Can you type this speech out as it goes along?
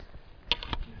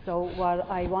So what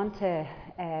I want to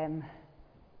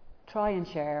try and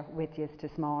share with you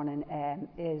this morning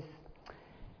is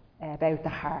about the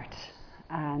heart.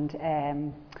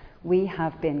 And we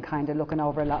have been kind of looking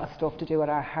over a lot of stuff to do with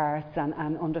our hearts and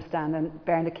understanding.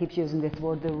 Bernard keeps using this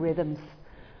word, the rhythms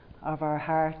of our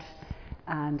heart,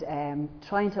 and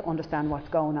trying to understand what's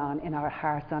going on in our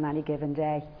hearts on any given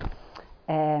day.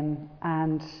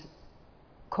 And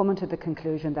coming to the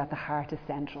conclusion that the heart is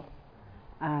central.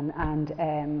 And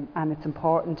it's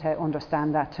important to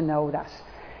understand that, to know that.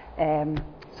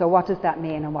 So what does that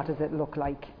mean and what does it look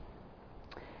like?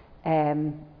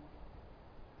 When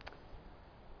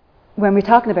we're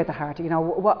talking about the heart, you know,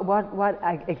 what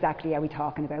exactly are we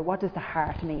talking about? What does the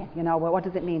heart mean? You know, what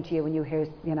does it mean to you when you hear,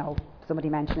 you know, somebody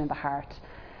mentioning the heart?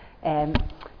 And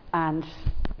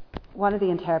one of the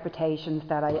interpretations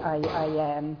that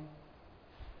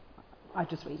I'll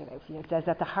just read it out for you. It says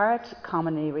that the heart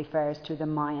commonly refers to the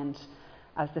mind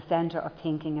as the centre of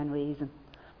thinking and reason,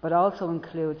 but also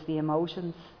includes the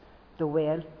emotions, the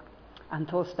will, and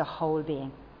thus the whole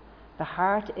being. The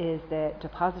heart is the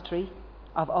depository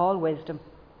of all wisdom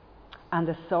and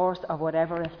the source of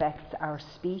whatever affects our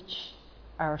speech,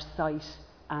 our sight,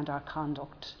 and our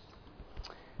conduct.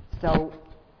 So,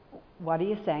 what are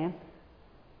you saying?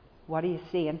 What are you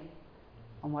seeing?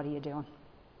 And what are you doing?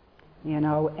 You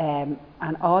know,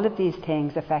 and all of these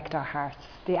things affect our hearts.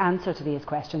 The answer to these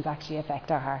questions actually affect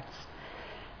our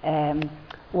hearts.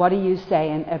 What are you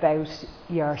saying about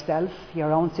yourself,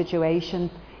 your own situation?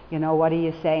 You know, what are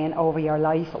you saying over your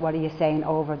life? What are you saying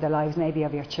over the lives maybe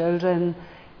of your children?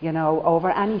 You know, over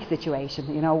any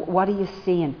situation. You know, what are you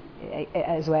seeing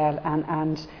as well?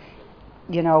 And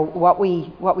you know, what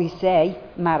we say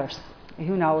matters.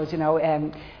 Who knows? You know,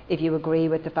 if you agree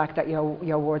with the fact that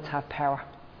your words have power.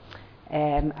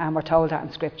 And we're told that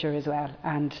in Scripture as well.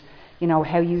 And you know,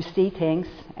 how you see things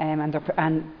and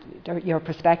your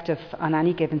perspective on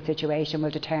any given situation will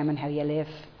determine how you live.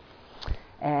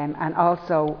 And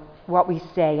also what we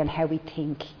say and how we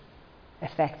think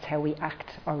affects how we act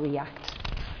or react.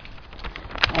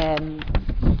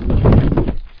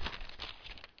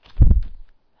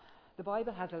 The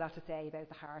Bible has a lot to say about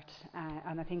the heart,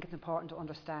 and I think it's important to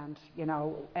understand, you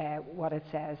know, what it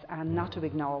says and not to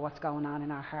ignore what's going on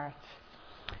in our hearts.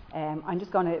 I'm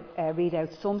just going to read out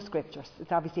some scriptures.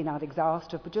 It's obviously not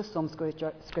exhaustive, but just some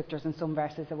scriptures and some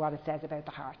verses of what it says about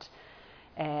the heart.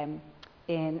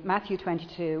 In Matthew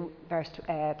 22, verse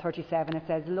 37, it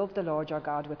says, "Love the Lord your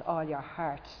God with all your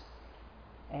heart,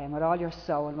 with all your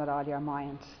soul, and with all your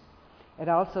mind." It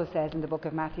also says in the book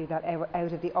of Matthew that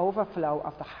out of the overflow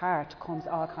of the heart comes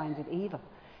all kinds of evil.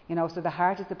 You know, so the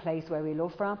heart is the place where we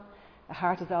love from. The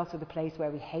heart is also the place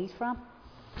where we hate from.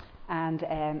 And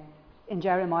in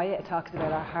Jeremiah, it talks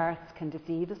about our hearts can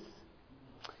deceive us.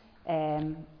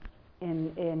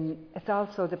 It's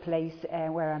also the place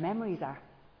where our memories are.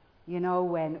 You know,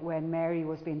 when Mary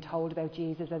was being told about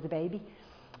Jesus as a baby,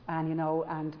 and you know,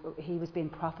 and he was being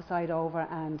prophesied over,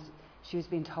 and she was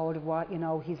being told of what, you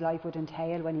know, his life would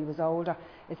entail when he was older.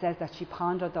 It says that she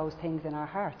pondered those things in her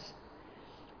heart.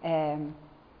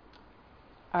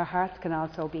 Our hearts can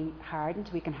also be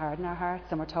hardened. We can harden our hearts.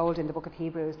 And we're told in the book of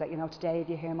Hebrews that, you know, today if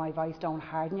you hear my voice, don't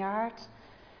harden your heart.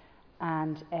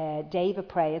 And David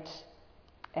prayed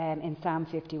in Psalm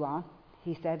 51.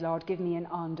 He said, "Lord, give me an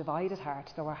undivided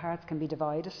heart." So our hearts can be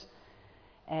divided.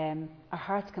 Our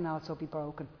hearts can also be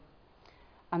broken.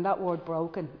 And that word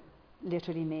broken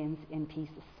literally means in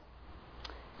pieces.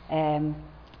 And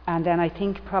then I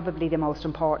think probably the most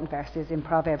important verse is in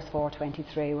Proverbs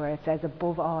 4:23, where it says,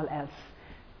 "Above all else,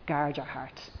 guard your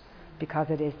heart, because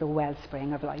it is the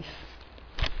wellspring of life."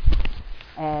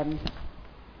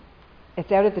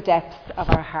 It's out of the depths of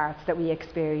our hearts that we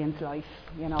experience life,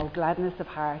 you know, gladness of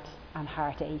heart and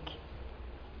heartache.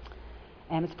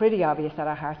 It's pretty obvious that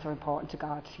our hearts are important to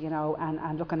God, you know,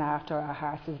 and looking after our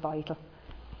hearts is vital.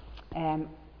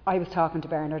 I was talking to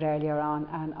Bernard earlier on,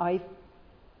 and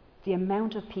the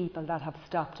amount of people that have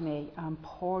stopped me and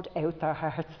poured out their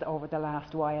hearts over the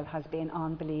last while has been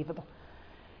unbelievable.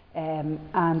 And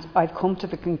I've come to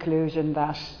the conclusion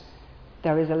that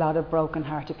there is a lot of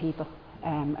broken-hearted people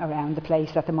around the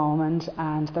place at the moment,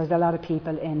 and there's a lot of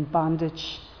people in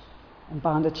bondage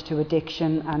to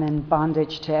addiction and in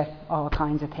bondage to all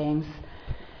kinds of things.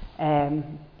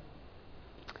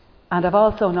 And I've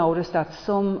also noticed that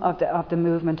some of the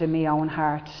movement in my own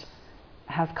heart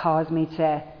has caused me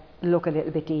to look a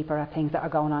little bit deeper at things that are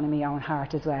going on in my own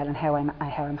heart as well, and how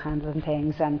I'm handling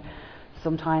things, and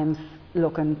sometimes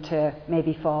looking to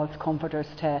maybe false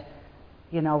comforters to,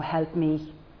 you know, help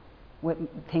me with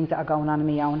things that are going on in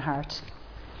my own heart.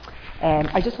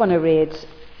 I just want to read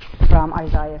from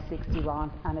Isaiah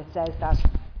 61, and it says that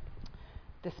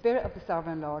the Spirit of the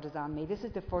Sovereign Lord is on me. This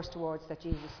is the first words that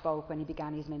Jesus spoke when he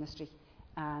began his ministry,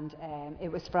 and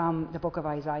it was from the book of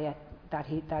Isaiah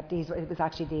it was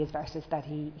actually these verses that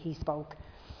he spoke.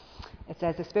 It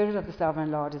says, "The Spirit of the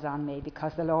Sovereign Lord is on me,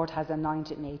 because the Lord has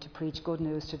anointed me to preach good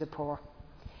news to the poor.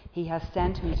 He has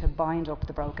sent me to bind up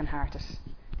the brokenhearted,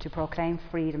 to proclaim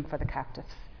freedom for the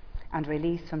captives, and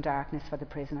release from darkness for the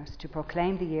prisoners, to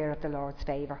proclaim the year of the Lord's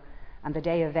favour, and the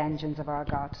day of vengeance of our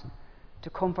God, to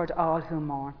comfort all who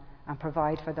mourn, and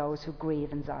provide for those who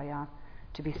grieve in Zion,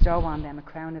 to bestow on them a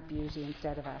crown of beauty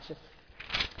instead of ashes,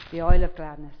 the oil of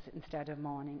gladness instead of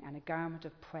mourning, and a garment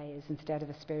of praise instead of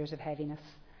a spirit of heaviness.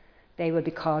 They will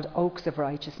be called oaks of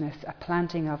righteousness, a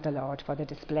planting of the Lord for the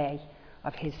display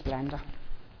of his splendour."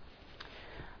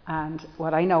 And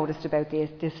what I noticed about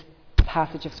this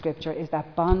passage of scripture is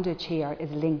that bondage here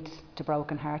is linked to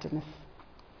brokenheartedness.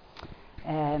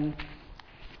 And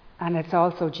it's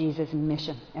also Jesus'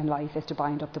 mission in life, is to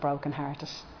bind up the brokenhearted.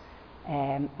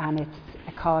 And it's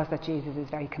a cause that Jesus is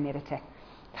very committed to,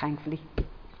 thankfully.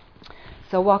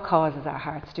 So what causes our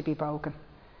hearts to be broken?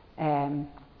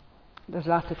 There's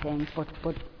lots of things,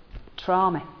 but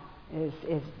trauma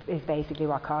is basically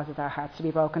what causes our hearts to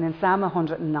be broken. In Psalm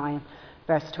 109,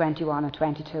 verse 21 and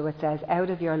 22, it says, "Out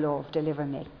of your love deliver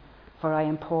me, for I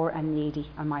am poor and needy,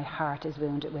 and my heart is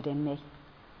wounded within me."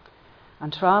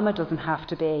 And trauma doesn't have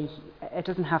to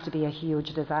be a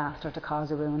huge disaster to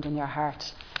cause a wound in your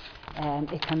heart.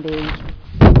 It can be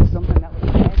something that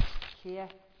was said to you.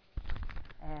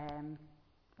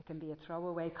 It can be a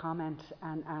throwaway comment,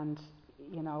 and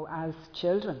you know, as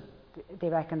children, they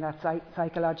reckon that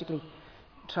psychologically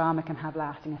trauma can have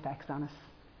lasting effects on us.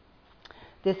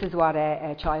 This is what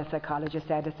a child psychologist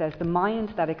said. It says, "The mind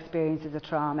that experiences a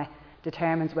trauma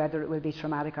determines whether it will be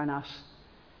traumatic or not.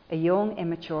 A young,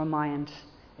 immature mind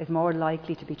is more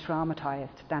likely to be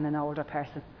traumatised than an older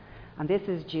person, and this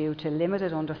is due to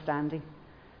limited understanding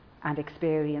and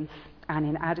experience and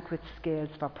inadequate skills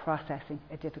for processing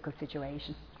a difficult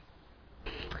situation."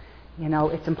 You know,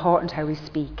 it's important how we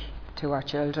speak to our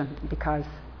children, because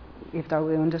if they're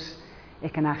wounded,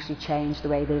 it can actually change the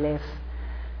way they live.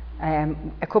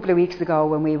 A couple of weeks ago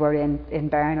when we were in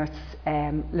Bernard's,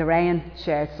 Lorraine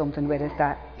shared something with us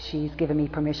that she's given me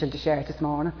permission to share this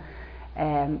morning,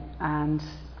 and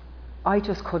I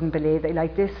just couldn't believe it.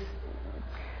 Like this,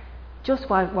 just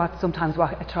what sometimes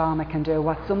what a trauma can do,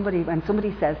 when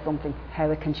somebody says something,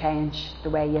 how it can change the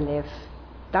way you live.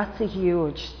 That's a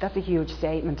huge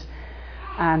statement.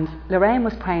 And Lorraine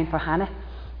was praying for Hannah,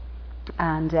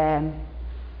 and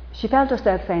she felt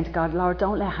herself saying to God, "Lord,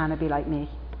 don't let Hannah be like me."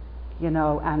 You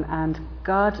know, and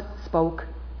God spoke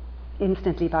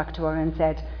instantly back to her and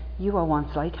said, "You were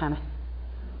once like Hannah."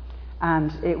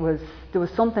 And there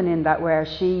was something in that where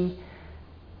she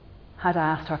had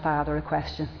asked her father a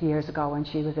question years ago when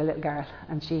she was a little girl,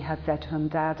 and she had said to him,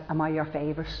 "Dad, am I your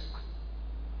favourite?"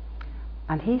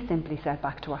 And he simply said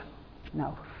back to her,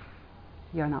 "No,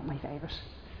 you're not my favourite."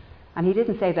 And he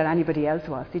didn't say that anybody else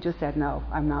was. He just said, "No,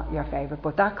 I'm not your favourite."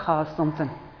 But that caused something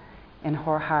in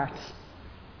her heart.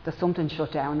 There's something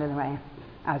shut down in Lorraine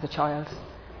as a child,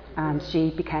 and she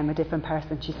became a different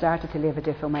person. She started to live a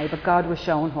different way, but God was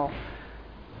showing her,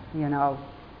 you know,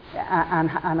 and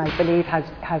I believe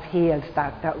has healed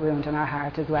that wound in her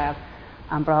heart as well,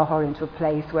 and brought her into a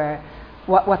place where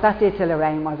what that did to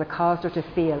Lorraine was it caused her to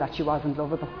feel that she wasn't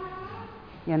lovable,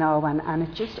 you know, and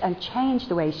it just changed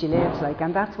the way she lived, like,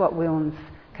 and that's what wounds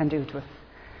can do to us.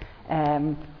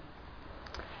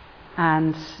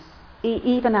 And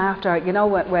even after, you know,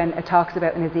 when it talks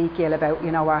about in Ezekiel about,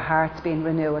 you know, our hearts being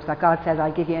renewed, it's like God says,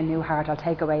 "I'll give you a new heart, I'll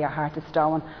take away your heart of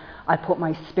stone, I'll put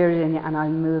my spirit in you, and I'll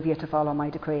move you to follow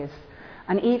my decrees."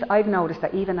 And I've noticed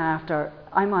that even after,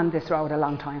 I'm on this road a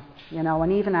long time, you know,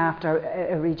 and even after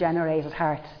a regenerated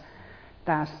heart,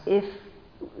 that if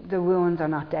the wounds are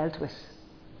not dealt with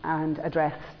and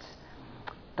addressed,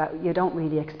 that you don't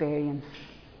really experience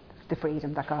the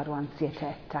freedom that God wants you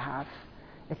to have.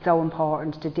 It's so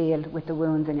important to deal with the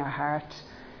wounds in your heart,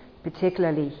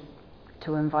 particularly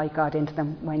to invite God into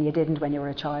them when you didn't when you were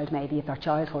a child, maybe if they're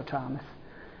childhood traumas.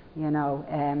 You know,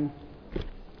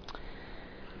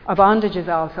 our bondage is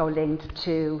also linked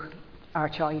to our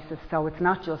choices. So it's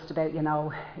not just about, you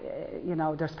know,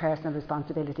 there's personal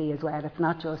responsibility as well. It's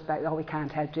not just that, we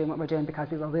can't help doing what we're doing because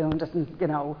we were wounded, and, you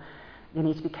know, you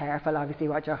need to be careful, obviously,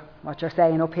 what you're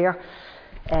saying up here.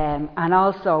 And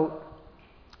also,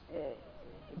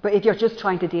 but if you're just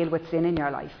trying to deal with sin in your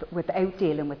life without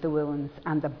dealing with the wounds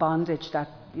and the bondage that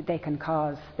they can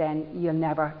cause, then you'll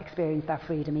never experience that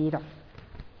freedom either.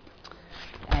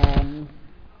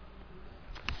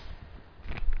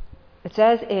 It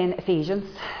says in Ephesians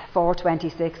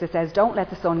 4:26, it says, "Don't let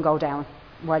the sun go down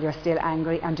while you're still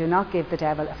angry, and do not give the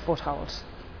devil a foothold."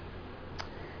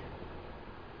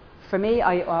 For me,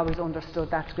 I always understood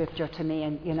that scripture to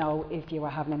mean, if you were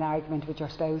having an argument with your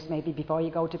spouse, maybe before you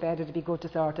go to bed, it'd be good to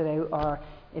sort it out, or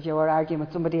if you were arguing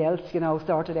with somebody else,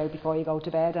 sort it out before you go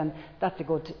to bed, and that's a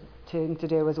good thing to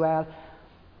do as well.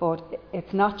 But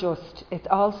it's not just, it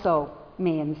also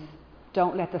means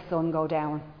don't let the sun go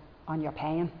down on your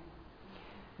pain.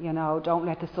 Don't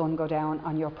let the sun go down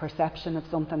on your perception of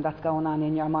something that's going on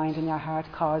in your mind and your heart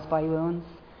caused by wounds.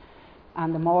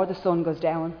 And the more the sun goes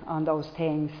down on those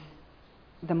things,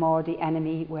 the more the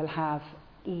enemy will have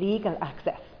legal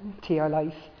access to your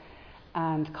life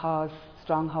and cause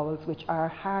strongholds which are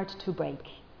hard to break.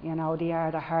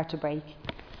 They're hard to break.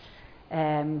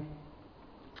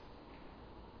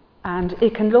 And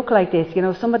it can look like this,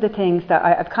 some of the things that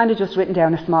I've kind of just written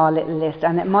down a small little list,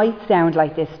 and it might sound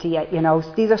like this to you,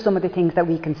 these are some of the things that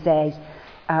we can say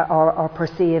or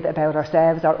perceive about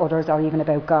ourselves or others or even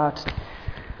about God.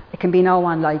 It can be no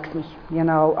one likes me,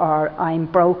 or I'm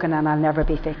broken and I'll never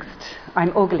be fixed.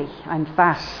 I'm ugly, I'm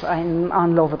fat, I'm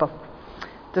unlovable.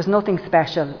 There's nothing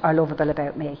special or lovable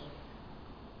about me.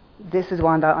 This is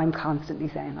one that I'm constantly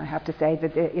saying. I have to say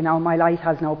that, my life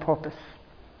has no purpose.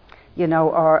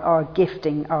 Or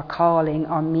gifting, or calling,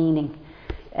 or meaning.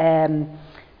 And,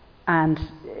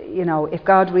 if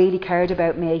God really cared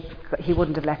about me, he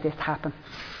wouldn't have let this happen.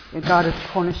 God is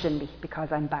punishing me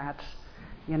because I'm bad.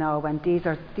 And this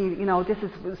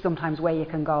is sometimes where you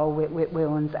can go with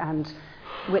wounds and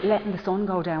with letting the sun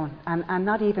go down and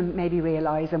not even maybe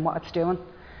realising what it's doing.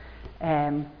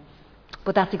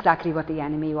 But that's exactly what the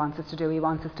enemy wants us to do. He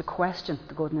wants us to question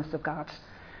the goodness of God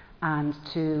and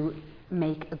to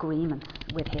make agreements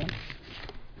with him,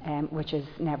 which is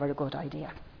never a good idea.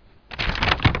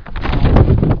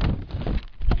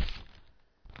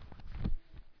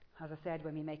 As I said,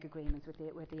 when we make agreements with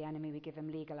the enemy, we give him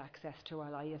legal access to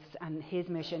our lives, and his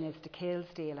mission is to kill,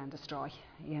 steal and destroy,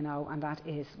 and that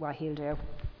is what he'll do.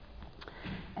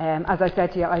 As I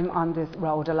said to you, I'm on this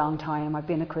road a long time. I've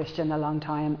been a Christian a long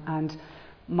time, and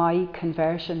my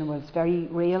conversion was very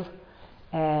real.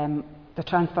 The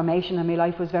transformation in my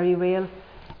life was very real.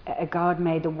 God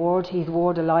made his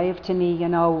word alive to me,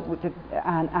 and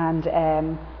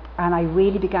I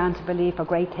really began to believe for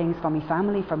great things for my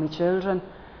family, for my children.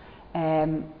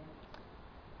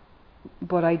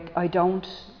 But I don't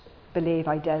believe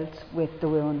I dealt with the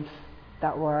wounds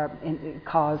that were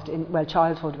caused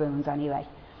childhood wounds anyway.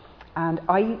 And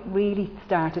I really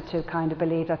started to kind of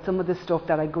believe that some of the stuff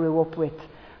that I grew up with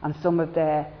and some of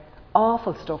the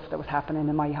awful stuff that was happening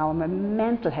in my home, a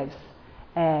mental house,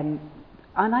 and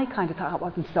I kind of thought it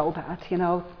wasn't so bad,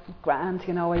 grand,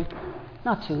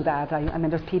 not too bad. I mean,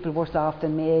 there's people worse off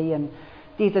than me, and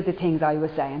these are the things I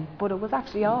was saying, but it was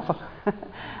actually awful.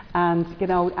 And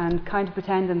and kind of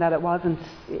pretending that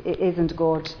it isn't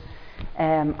good.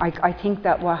 I think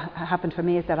that what happened for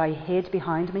me is that I hid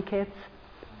behind my kids,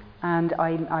 and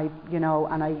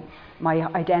my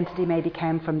identity maybe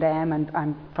came from them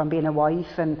and from being a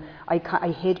wife, and I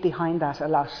hid behind that a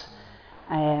lot.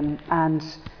 And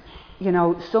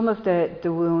some of the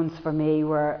wounds for me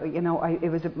were,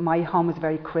 my home was a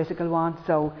very critical one,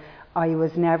 so I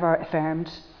was never affirmed,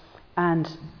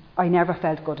 and I never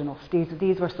felt good enough.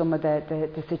 These were some of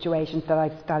the situations that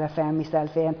I found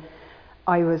myself in.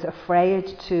 I was afraid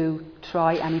to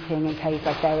try anything in case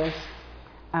I failed,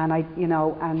 and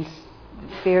and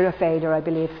fear of failure, I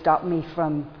believe, stopped me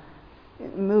from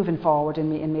moving forward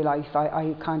in my life.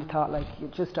 I kind of thought, you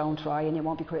just don't try and you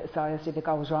won't be criticised if it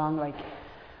goes wrong,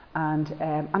 And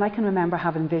I can remember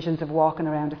having visions of walking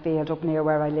around a field up near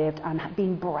where I lived and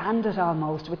being branded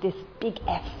almost with this big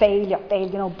F, failure,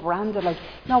 branded,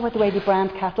 with the way they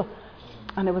brand cattle.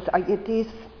 And it was this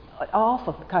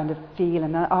awful kind of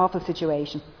feeling, an awful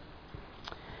situation.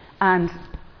 And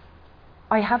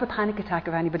I have a panic attack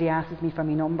if anybody asks me for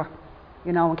my number,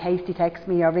 in case they text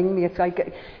me or ring me. It's I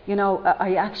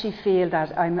actually feel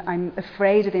that I'm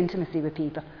afraid of intimacy with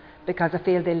people because I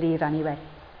feel they'll leave anyway.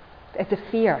 It's a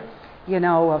fear,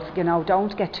 of,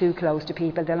 don't get too close to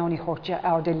people, they'll only hurt you,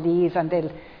 or they'll leave, and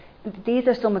these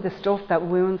are some of the stuff that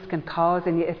wounds can cause,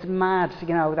 and it's mad,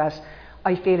 that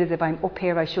I feel as if I'm up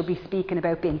here, I should be speaking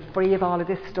about being free of all of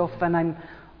this stuff, and I'm,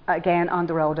 again, on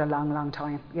the road a long, long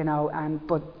time,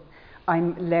 but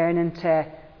I'm learning to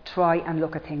try and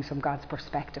look at things from God's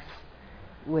perspective,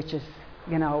 which is,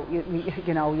 you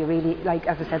really,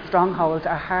 as I said, strongholds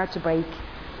are hard to break.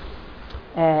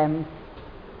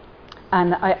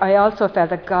 And I also felt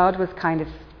that God was kind of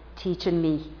teaching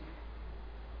me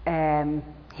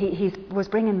he was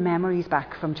bringing memories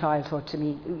back from childhood to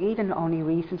me, even only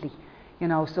recently. You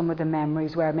know, some of the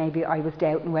memories where maybe I was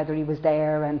doubting whether he was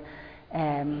there, and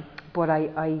but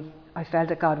I felt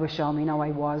that God was showing me, no,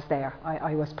 I was there.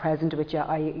 I was present with you.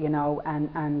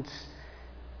 And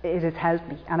it has helped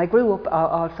me. And I grew up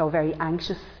also very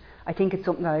anxious. I think it's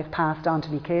something that I've passed on to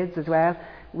my kids as well.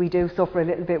 We do suffer a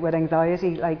little bit with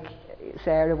anxiety, like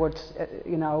Sarah would,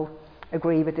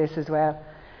 agree with this as well.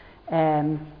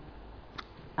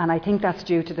 And I think that's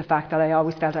due to the fact that I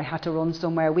always felt I had to run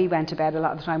somewhere. We went to bed a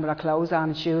lot of the time with our clothes on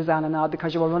and shoes on and all,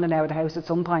 because you were running out of the house at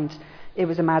some point. It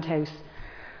was a madhouse.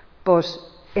 But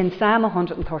in Psalm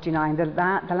 139, the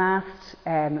last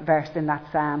verse in that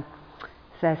psalm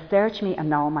says, "Search me and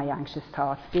know my anxious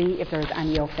thoughts. See if there is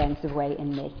any offensive way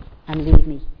in me, and lead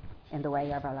me in the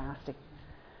way everlasting."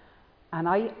 And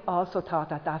I also thought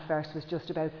that verse was just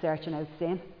about searching out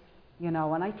sin.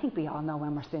 And I think we all know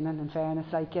when we're sinning, in fairness.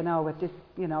 With this,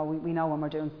 we know when we're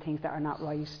doing things that are not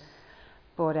right.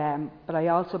 But I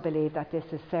also believe that this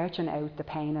is searching out the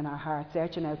pain in our heart,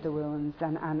 searching out the wounds,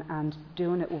 and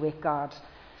doing it with God,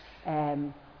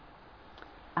 and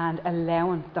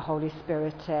allowing the Holy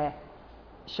Spirit to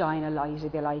shine a light,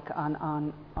 if you like,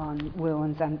 on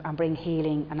wounds and bring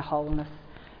healing and wholeness.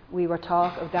 We were in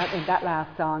that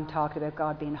last song talked about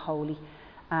God being holy.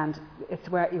 And it's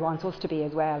where he wants us to be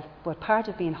as well. But part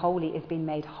of being holy is being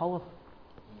made whole.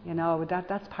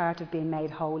 That's part of being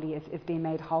made holy, is being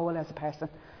made whole as a person.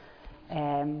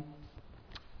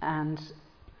 And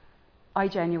I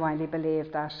genuinely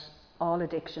believe that all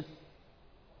addiction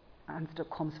and stuff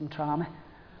comes from trauma.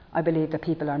 I believe that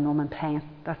people are numbing pain.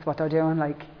 That's what they're doing.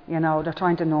 They're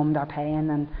trying to numb their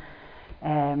pain.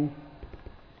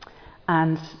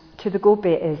 And to the good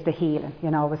bit is the healing,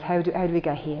 is how do we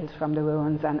get healed from the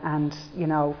wounds,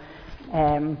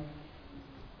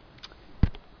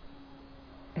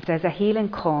 it says that healing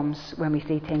comes when we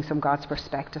see things from God's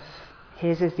perspective.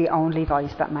 His is the only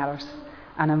voice that matters,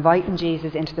 and inviting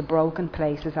Jesus into the broken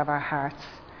places of our hearts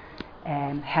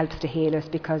helps to heal us,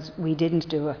 because we didn't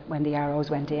do it when the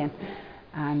arrows went in,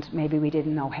 and maybe we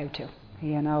didn't know how to,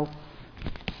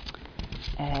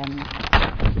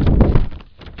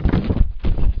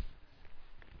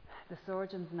 The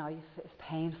surgeon's knife is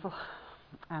painful,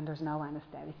 and there's no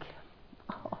anaesthetic.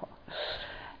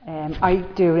 I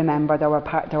do remember there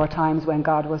were times when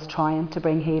God was trying to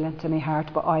bring healing to my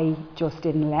heart, but I just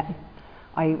didn't let him.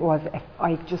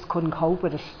 I just couldn't cope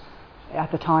with it at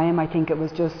the time. I think it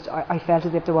was just I felt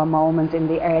as if there were moments in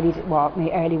the early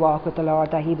walk with the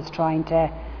Lord that he was trying to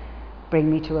bring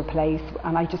me to a place,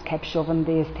 and I just kept shoving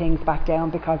these things back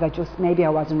down because maybe I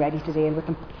wasn't ready to deal with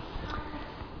them.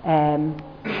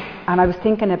 And I was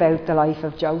thinking about the life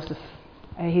of Joseph.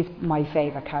 He's my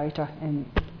favourite character in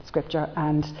Scripture,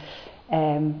 and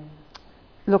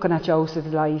looking at Joseph's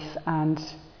life and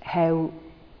how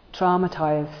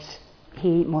traumatised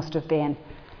he must have been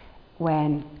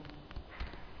when,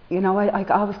 I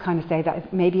always kind of say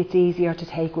that maybe it's easier to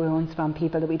take wounds from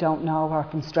people that we don't know, or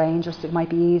from strangers. It might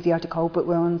be easier to cope with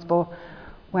wounds, but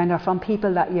when they're from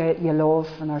people that you love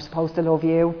and are supposed to love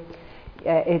you,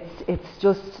 it's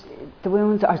just, the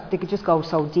wounds they could just go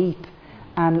so deep.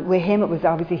 And with him, it was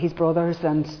obviously his brothers,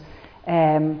 and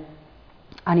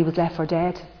he was left for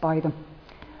dead by them.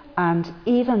 And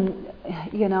even,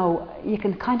 you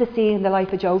can kind of see in the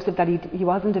life of Joseph that he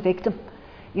wasn't a victim.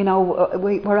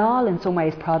 We're all in some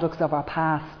ways products of our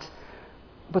past,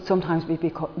 but sometimes we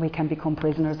can become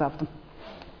prisoners of them.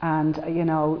 And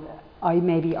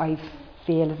I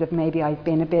feel as if maybe I've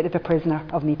been a bit of a prisoner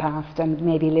of my past, and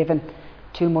maybe living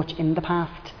too much in the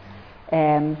past.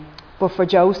 But for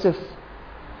Joseph,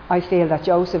 I feel that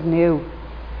Joseph knew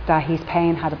that his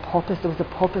pain had a purpose. There was a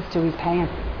purpose to his pain,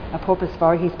 a purpose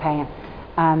for his pain.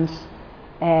 And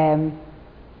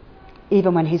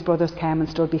even when his brothers came and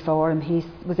stood before him, he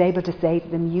was able to say to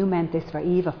them, "You meant this for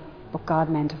evil, but God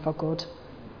meant it for good."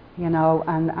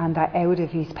 And that out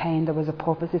of his pain there was a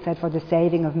purpose. He said, "For the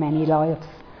saving of many lives."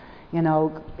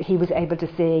 He was able to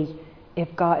see,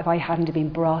 if I hadn't been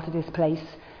brought to this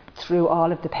place through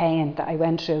all of the pain that I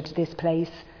went through to this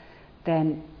place,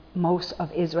 then most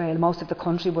of Israel, most of the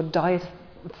country would die of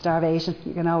starvation.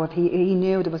 If he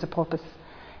knew there was a purpose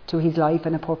to his life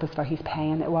and a purpose for his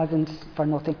pain, it wasn't for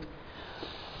nothing.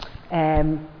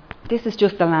 This is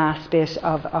just the last bit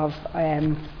of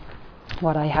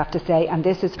what I have to say, and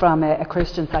this is from a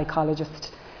Christian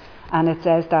psychologist, and it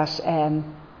says that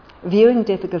viewing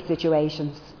difficult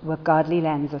situations with godly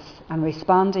lenses and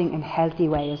responding in healthy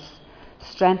ways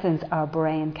strengthens our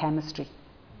brain chemistry.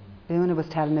 Una was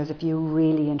telling us a few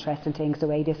really interesting things, the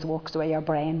way this works, the way our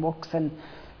brain works, and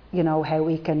how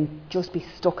we can just be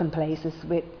stuck in places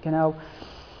with,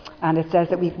 And it says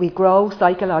that we grow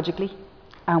psychologically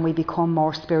and we become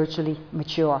more spiritually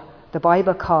mature. The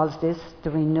Bible calls this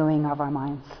the renewing of our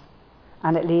minds.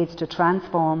 And it leads to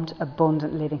transformed,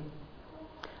 abundant living.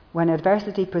 When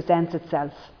adversity presents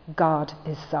itself, God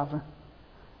is sovereign.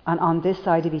 And on this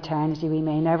side of eternity, we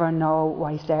may never know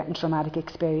why certain traumatic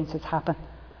experiences happen.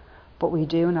 But we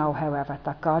do know, however,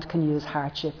 that God can use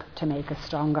hardship to make us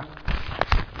stronger.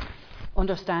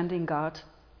 Understanding God,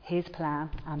 His plan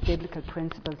and biblical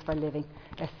principles for living,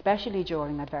 especially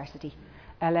during adversity,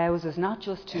 allows us not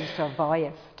just to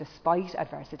survive despite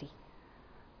adversity,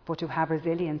 but to have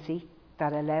resiliency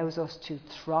that allows us to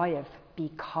thrive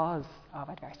because of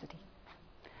adversity.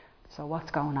 So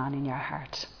what's going on in your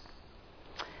heart?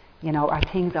 Are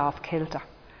things off kilter?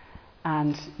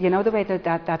 And you know the way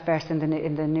that verse in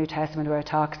the New Testament where it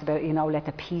talks about, let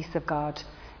the peace of God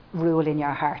rule in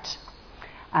your heart.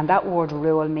 And that word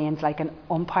rule means like an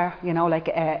umpire, like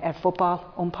a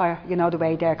football umpire, the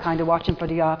way they're kind of watching for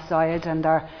the offside and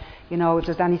they're, if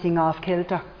there's anything off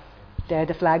kilter,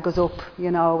 the flag goes up,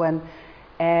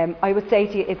 and I would say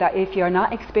to you that if you're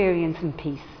not experiencing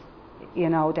peace,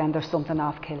 then there's something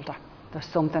off kilter. There's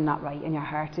something not right in your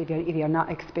heart if you're not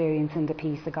experiencing the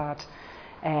peace of God.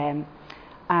 And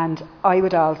I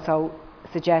would also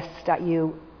suggest that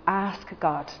you ask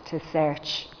God to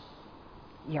search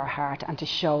your heart and to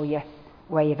show you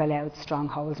where you've allowed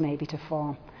strongholds maybe to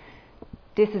form.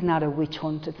 This is not a witch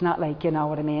hunt. It's not like, going,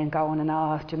 do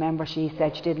you remember she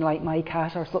said she didn't like my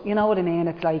cat or something,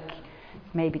 It's like,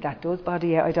 maybe that does bother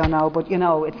you, I don't know, but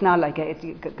it's not like a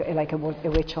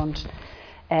witch hunt.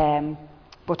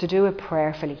 But to do it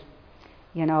prayerfully,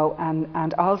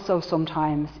 and also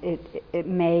sometimes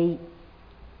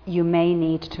you may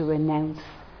need to renounce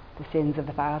the sins of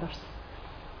the fathers.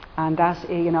 And that,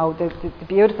 the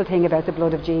beautiful thing about the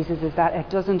blood of Jesus is that it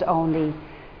doesn't only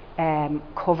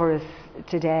cover us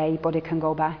today, but it can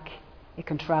go back, it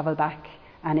can travel back,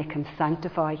 and it can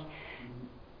sanctify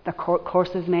the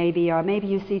curses maybe, or maybe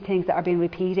you see things that are being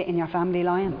repeated in your family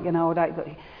line,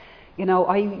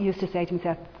 I used to say to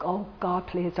myself, oh God,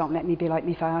 please don't let me be like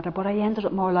my father, but I ended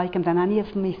up more like him than any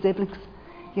of my siblings.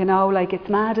 It's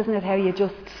mad, isn't it, how you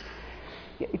just,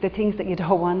 the things that you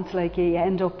don't want, like you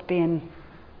end up being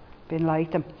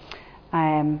like them.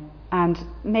 And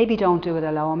maybe don't do it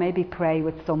alone, maybe pray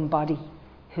with somebody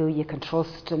who you can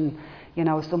trust and,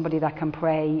 somebody that can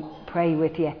pray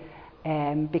with you.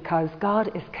 Because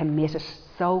God is committed,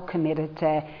 so committed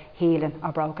to healing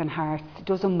our broken hearts. He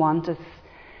doesn't want us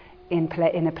in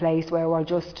a place where we're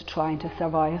just trying to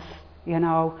survive,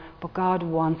 But God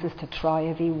wants us to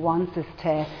thrive. He wants us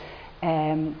to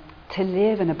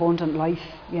live an abundant life,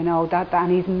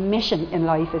 and His mission in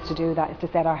life is to do that, is to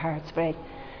set our hearts free.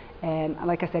 And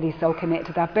like I said, He's so committed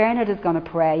to that. Bernard is going to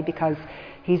pray because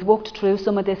he's walked through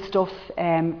some of this stuff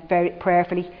very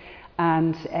prayerfully.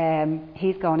 And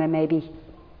he's going to maybe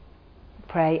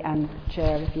pray and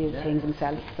share a few things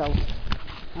himself. So,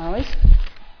 all right.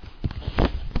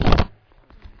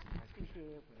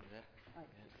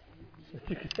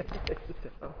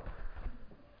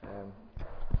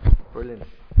 Brilliant.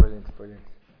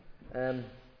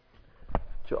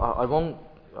 I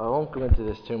won't go into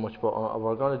this too much, but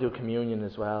we're going to do communion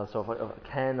as well. So if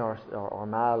Ken or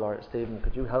Mal or Stephen,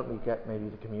 could you help me get maybe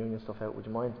the communion stuff out? Would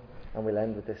you mind? And we'll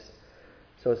end with this.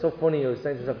 So it's so funny. I was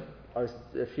saying to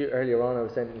myself, earlier on, I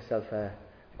was saying to myself,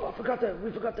 we forgot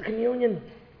the communion.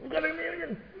 We got the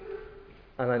communion.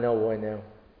 And I know why now.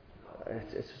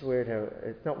 It's just weird how,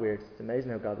 it's not weird, it's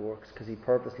amazing how God works, because He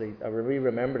purposely, I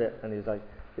remembered it, and He was like,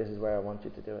 this is where I want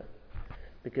you to do it.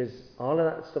 Because all of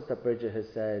that stuff that Bridget has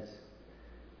said,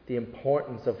 the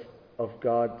importance of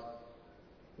God,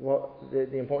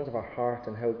 the importance of our heart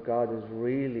and how God is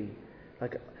really,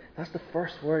 like, that's the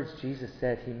first words Jesus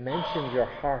said. He mentioned your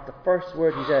heart. The first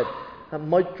word He said, that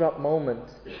mic drop moment,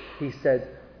 He said,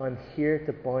 I'm here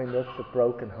to bind up the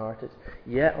brokenhearted.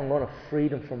 Yeah, I'm going to free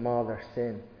them from all their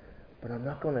sin, but I'm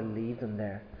not going to leave them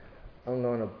there. I'm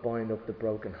going to bind up the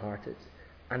brokenhearted.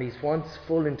 And He wants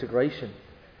full integration.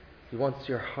 He wants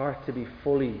your heart to be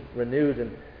fully renewed.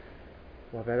 And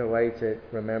what better way to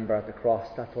remember at the cross,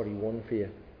 that's what He won for you.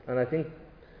 And I think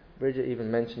Bridget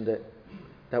even mentioned it,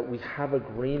 that we have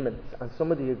agreements. And some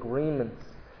of the agreements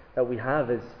that we have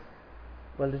is,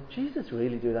 well, did Jesus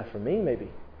really do that for me,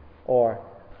 maybe? Or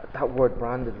that word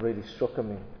branded really struck at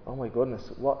me. Oh my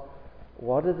goodness, what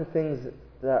are the things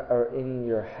that are in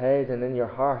your head and in your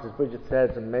heart? As Bridget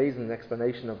said, it's an amazing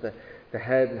explanation of the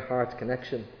head and heart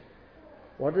connection.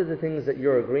 What are the things that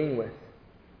you're agreeing with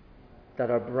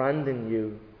that are branding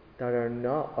you that are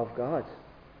not of God?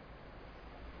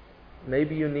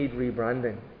 Maybe you need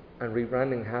rebranding, and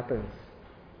rebranding happens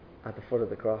at the foot of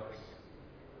the cross.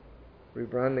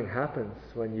 Rebranding happens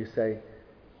when you say,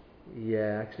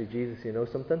 yeah, actually, Jesus, you know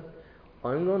something?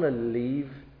 I'm going to leave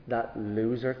that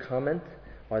loser comment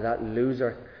or that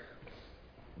loser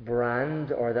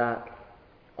brand or that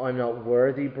I'm not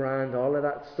worthy brand, all of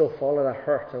that stuff, all of that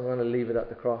hurt, I'm going to leave it at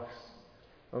the cross.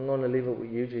 I'm going to leave it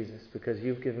with you, Jesus, because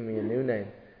you've given me a new name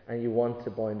and you want to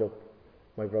bind up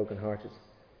my brokenhearted.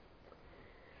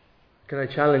 Can I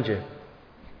challenge you?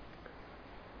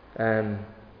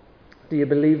 Do you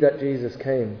believe that Jesus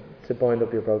came to bind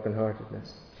up your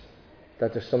brokenheartedness?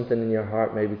 That there's something in your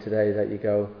heart maybe today that you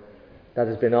go, that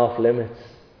has been off limits.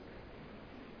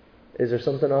 Is there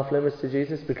something off limits to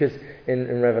Jesus? Because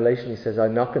in Revelation he says, I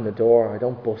knock on the door, I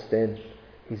don't bust in.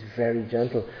 He's very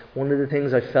gentle. One of the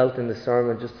things I felt in the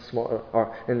sermon, just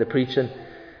or in the preaching,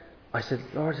 I said,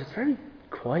 Lord, it's very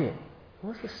quiet.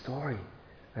 What's the story?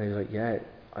 And he was like, yeah,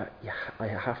 I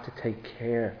have to take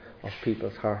care of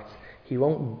people's hearts. He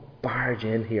won't barge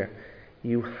in here.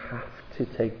 You have to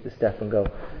take the step and go,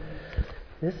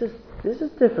 this is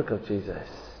difficult, Jesus.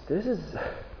 This is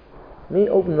me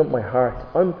opening up my heart.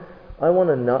 I want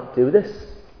to not do this.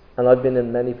 And I've been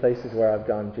in many places where I've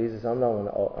gone, Jesus, I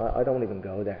don't even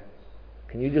go there.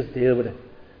 Can you just deal with it?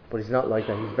 But he's not like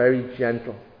that. He's very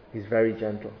gentle. He's very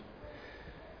gentle.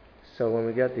 So when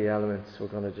we get the elements, we're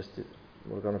going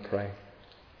to pray.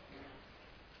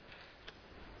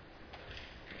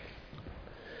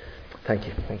 Thank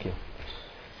you.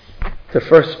 The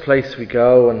first place we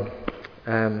go,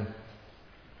 and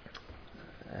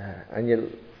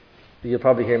you'll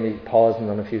probably hear me pausing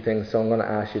on a few things, so I'm going to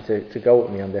ask you to go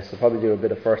with me on this. I'll probably do a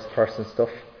bit of first person stuff,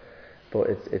 but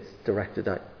it's directed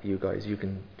at you guys. You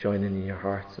can join in your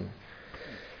hearts. And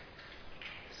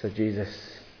so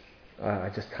Jesus, I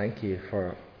just thank you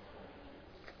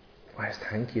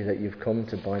that you've come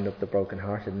to bind up the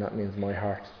brokenhearted, and that means my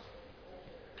heart.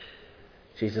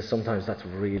 Jesus, sometimes that's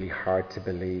really hard to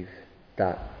believe,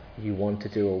 that you want to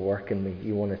do a work in me.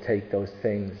 You want to take those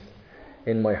things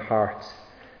in my heart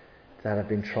that have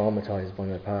been traumatized by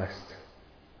my past.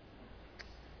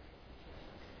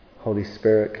 Holy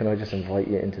Spirit, can I just invite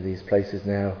you into these places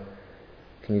now?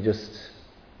 Can you just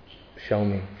show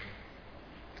me?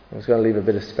 I'm just going to leave a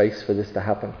bit of space for this to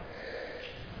happen.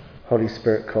 Holy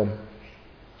Spirit, come.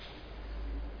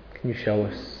 Can you show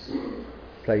us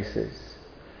places?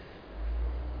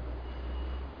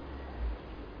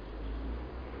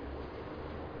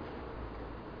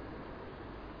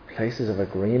 Places of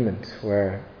agreement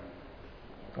where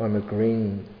I'm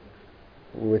agreeing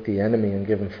with the enemy and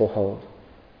giving foothold.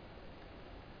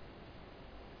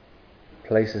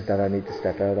 Places that I need to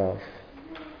step out of,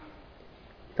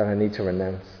 that I need to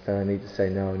renounce, that I need to say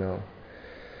no.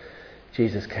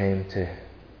 Jesus came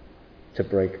to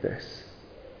break this.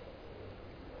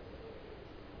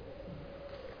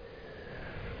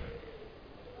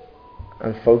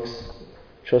 And folks,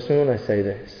 trust me when I say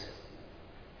this.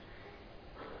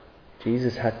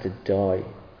 Jesus had to die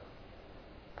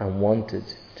and wanted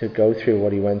to go through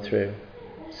what he went through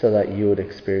so that you would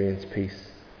experience peace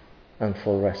and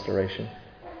full restoration.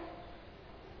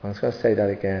 I'm just going to say that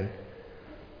again.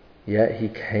 Yet he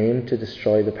came to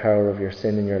destroy the power of your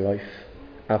sin in your life.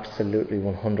 Absolutely,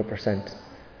 100%.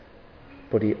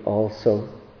 But he also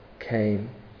came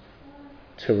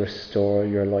to restore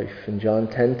your life. In John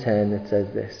 10:10 it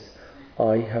says this,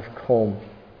 I have come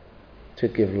to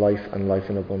give life and life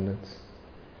in abundance.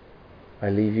 I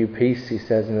leave you peace, he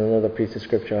says in another piece of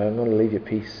scripture. I'm going to leave you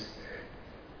peace.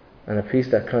 And a peace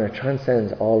that kind of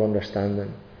transcends all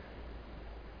understanding.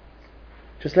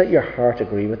 Just let your heart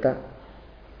agree with that.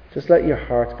 Just let your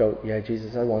heart go, yeah,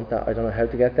 Jesus, I want that. I don't know how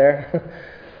to get there.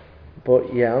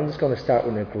 But yeah, I'm just going to start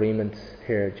with an agreement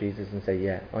here, Jesus, and say,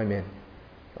 yeah, I'm in.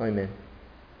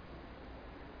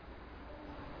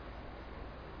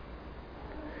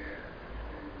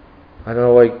 I don't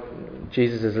know why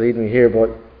Jesus is leading me here, but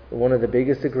one of the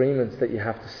biggest agreements that you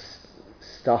have to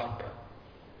stop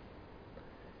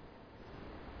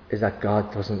is that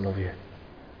God doesn't love you.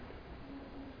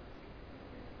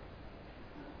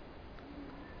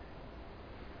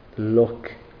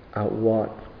 Look at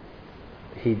what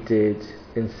he did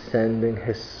in sending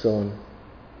his son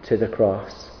to the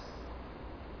cross.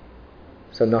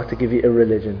 So not to give you a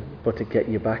religion, but to get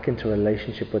you back into a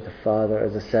relationship with the Father,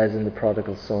 as it says in the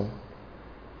prodigal son.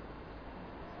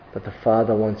 But the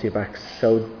Father wants you back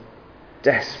so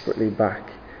desperately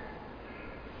back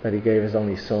that he gave his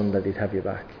only son that he'd have you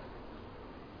back.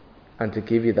 And to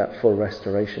give you that full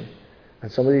restoration. And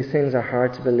some of these things are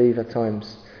hard to believe at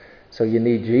times. So you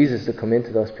need Jesus to come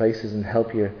into those places and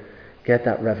help you get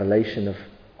that revelation of,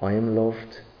 I am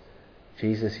loved.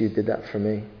 Jesus, you did that for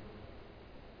me.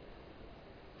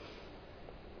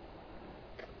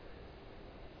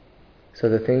 So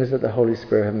the things that the Holy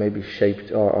Spirit have maybe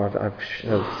shaped or have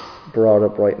brought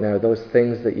up right now, those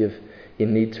things that you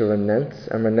need to renounce.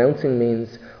 And renouncing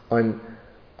means I'm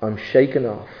shaken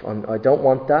off. I don't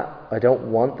want that. I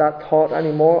don't want that thought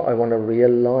anymore. I want to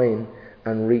realign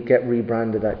and get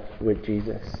rebranded with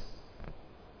Jesus.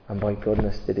 And by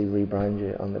goodness did he rebrand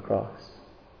you on the cross.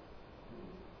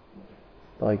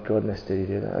 By goodness did he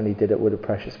do that. And he did it with a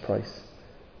precious price.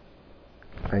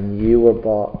 And you were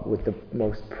bought with the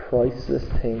most priceless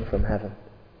thing from heaven.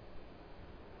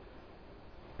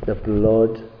 The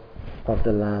blood of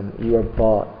the Lamb. You were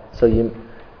bought. So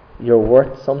you're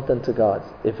worth something to God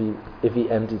if he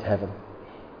emptied heaven.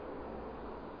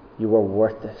 You were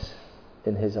worth it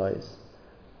in his eyes.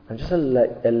 And just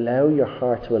allow your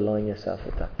heart to align yourself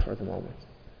with that for the moment.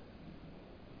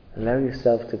 Allow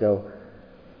yourself to go,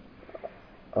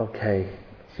 okay,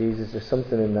 Jesus, there's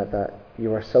something in that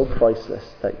you are so priceless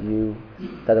that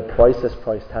a priceless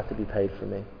price had to be paid for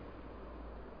me.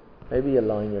 Maybe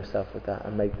align yourself with that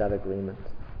and make that agreement.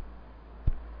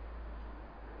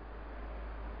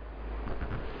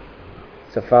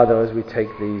 So Father, as we take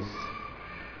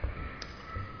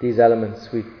these elements,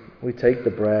 we take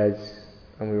the bread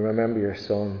and we remember your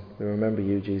Son. We remember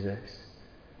you, Jesus.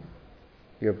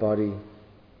 Your body,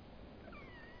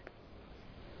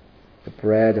 the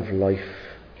bread of life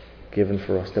given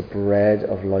for us, the bread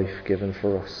of life given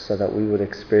for us, so that we would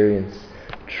experience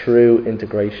true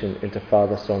integration into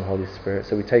Father, Son, Holy Spirit.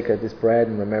 So we take this bread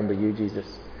and remember you, Jesus.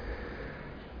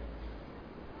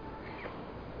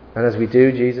 And as we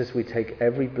do, Jesus, we take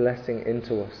every blessing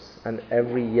into us and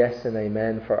every yes and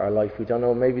amen for our life. We don't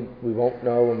know, maybe we won't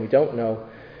know, and we don't know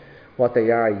what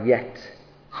they are yet,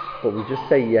 but we just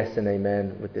say yes and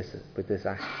amen with this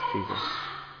act, Jesus.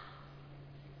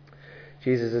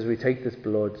 Jesus, as we take this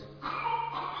blood,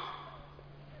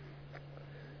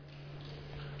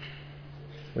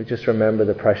 we just remember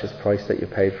the precious price that you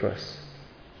paid for us,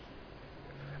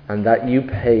 and that you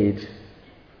paid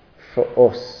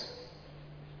for us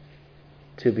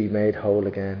to be made whole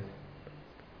again.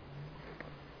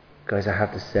 Guys, I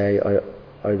have to say,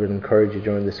 I would encourage you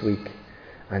during this week,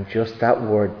 and just that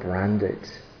word branded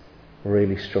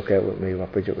really struck out with me,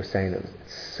 what Bridget was saying.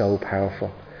 It's so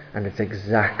powerful, and it's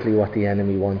exactly what the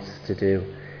enemy wants to do,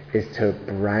 is to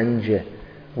brand you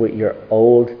with your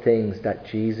old things that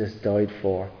Jesus died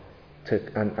for,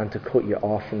 and to cut you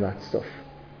off from that stuff.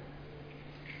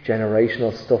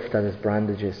 Generational stuff that has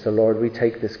branded you. So Lord, we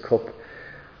take this cup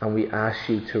and we ask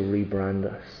you to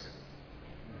rebrand us.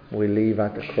 We leave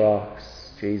at the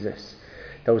cross, Jesus,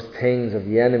 those things of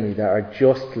the enemy that are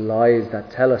just lies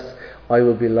that tell us, I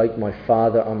will be like my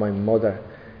father or my mother.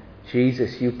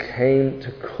 Jesus, you came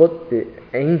to cut the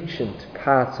ancient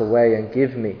paths away and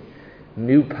give me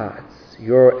new paths,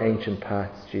 your ancient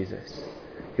paths, Jesus,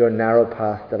 your narrow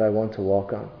path that I want to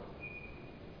walk on.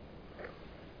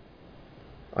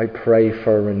 I pray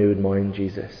for a renewed mind,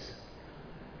 Jesus.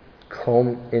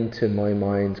 Come into my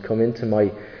mind, come into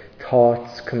my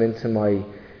thoughts, come into my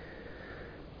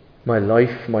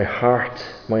life, my heart,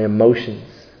 my emotions,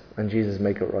 and Jesus,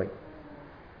 make it right.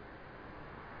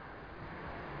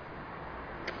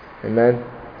 Amen.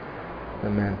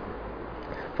 Amen.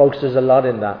 Folks, there's a lot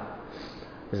in that.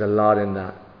 There's a lot in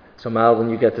that. So Mal, when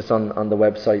you get this on the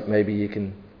website, maybe you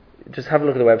can just have a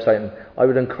look at the website, and I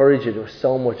would encourage you, there was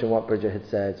so much in what Bridget had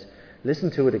said. Listen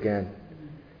to it again.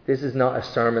 This is not a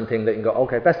sermon thing that you can go,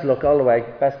 okay, best of luck all the way,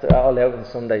 best all out on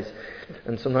Sundays.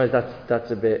 And sometimes that's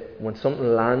a bit, when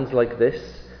something lands like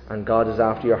this and God is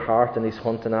after your heart and he's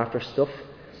hunting after stuff,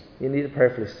 you need to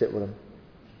prayerfully sit with him.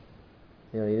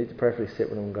 You need to prayerfully sit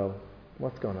with him and go,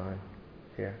 what's going on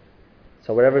here?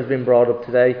 So whatever's been brought up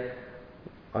today,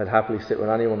 I'd happily sit with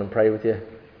anyone and pray with you,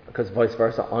 because vice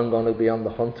versa, I'm going to be on the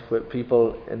hunt with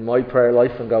people in my prayer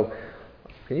life and go,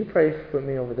 can you pray with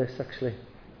me over this actually?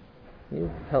 Can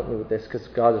you help me with this? Because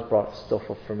God has brought stuff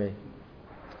up for me.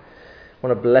 I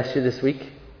want to bless you this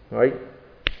week. Alright?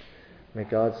 May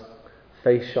God's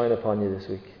face shine upon you this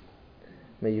week.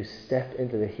 May you step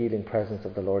into the healing presence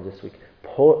of the Lord this week.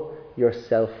 Put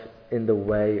yourself in the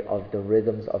way of the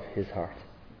rhythms of his heart.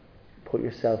 Put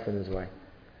yourself in his way.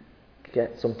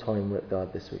 Get some time with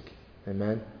God this week.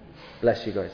 Amen. Bless you guys.